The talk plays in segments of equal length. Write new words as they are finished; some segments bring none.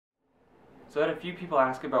So I had a few people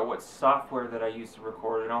ask about what software that I use to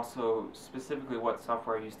record, and also specifically what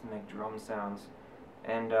software I use to make drum sounds.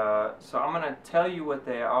 And so I'm going to tell you what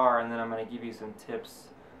they are, and then I'm going to give you some tips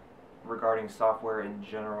regarding software in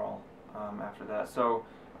general after that. So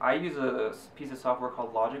I use a piece of software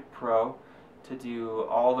called Logic Pro to do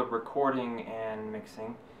all the recording and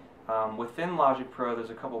mixing. Within Logic Pro, there's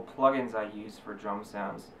a couple plugins I use for drum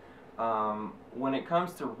sounds. When it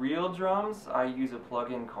comes to real drums, I use a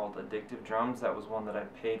plugin called Addictive Drums. That was one that I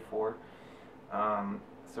paid for.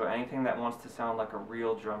 So anything that wants to sound like a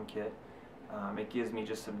real drum kit, it gives me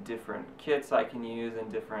just some different kits I can use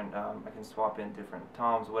and different, I can swap in different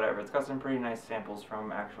toms, whatever. It's got some pretty nice samples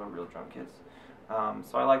from actual real drum kits.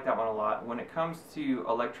 So I like that one a lot. When it comes to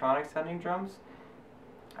electronic sounding drums,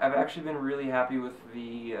 I've actually been really happy with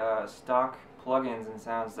the stock plugins and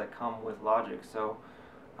sounds that come with Logic. So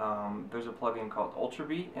there's a plugin called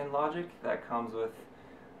Ultrabeat in Logic that comes with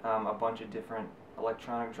a bunch of different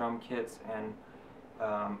electronic drum kits, and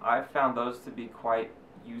I've found those to be quite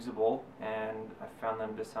usable, and I found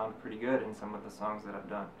them to sound pretty good in some of the songs that I've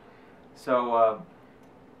done. So,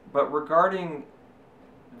 but regarding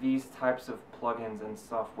these types of plugins and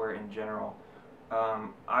software in general,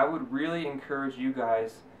 I would really encourage you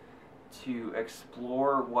guys to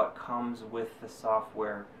explore what comes with the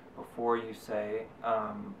software before you say,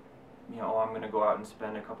 you know, oh, I'm going to go out and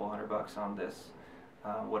spend a couple $100 on this,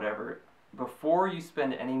 whatever. Before you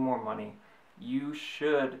spend any more money, you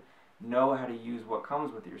should know how to use what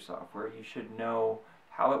comes with your software. You should know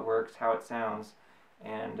how it works, how it sounds,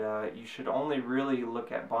 and you should only really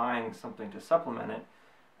look at buying something to supplement it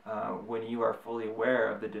when you are fully aware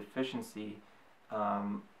of the deficiency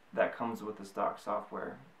that comes with the stock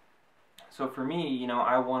software. So for me, you know,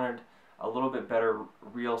 I wanted a little bit better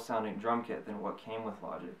real sounding drum kit than what came with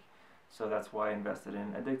Logic. So that's why I invested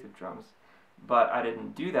in Addictive Drums. But I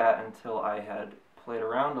didn't do that until I had played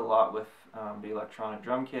around a lot with the electronic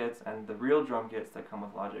drum kits and the real drum kits that come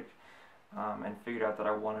with Logic, and figured out that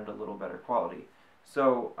I wanted a little better quality.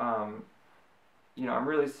 So you know, I'm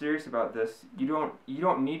really serious about this. You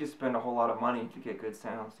don't need to spend a whole lot of money to get good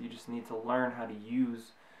sounds. You just need to learn how to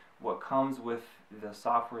use what comes with the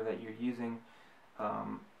software that you're using.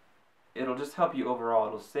 It'll just help you overall.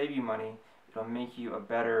 It'll save you money. It'll make you a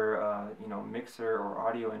better you know, mixer or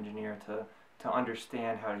audio engineer to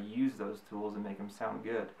understand how to use those tools and make them sound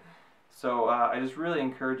good. So I just really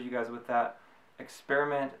encourage you guys with that.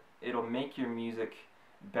 Experiment. It'll make your music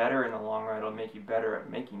better in the long run. It'll make you better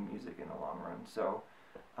at making music in the long run. So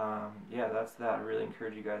yeah, that's that. I really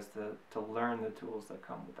encourage you guys to learn the tools that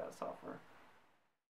come with that software.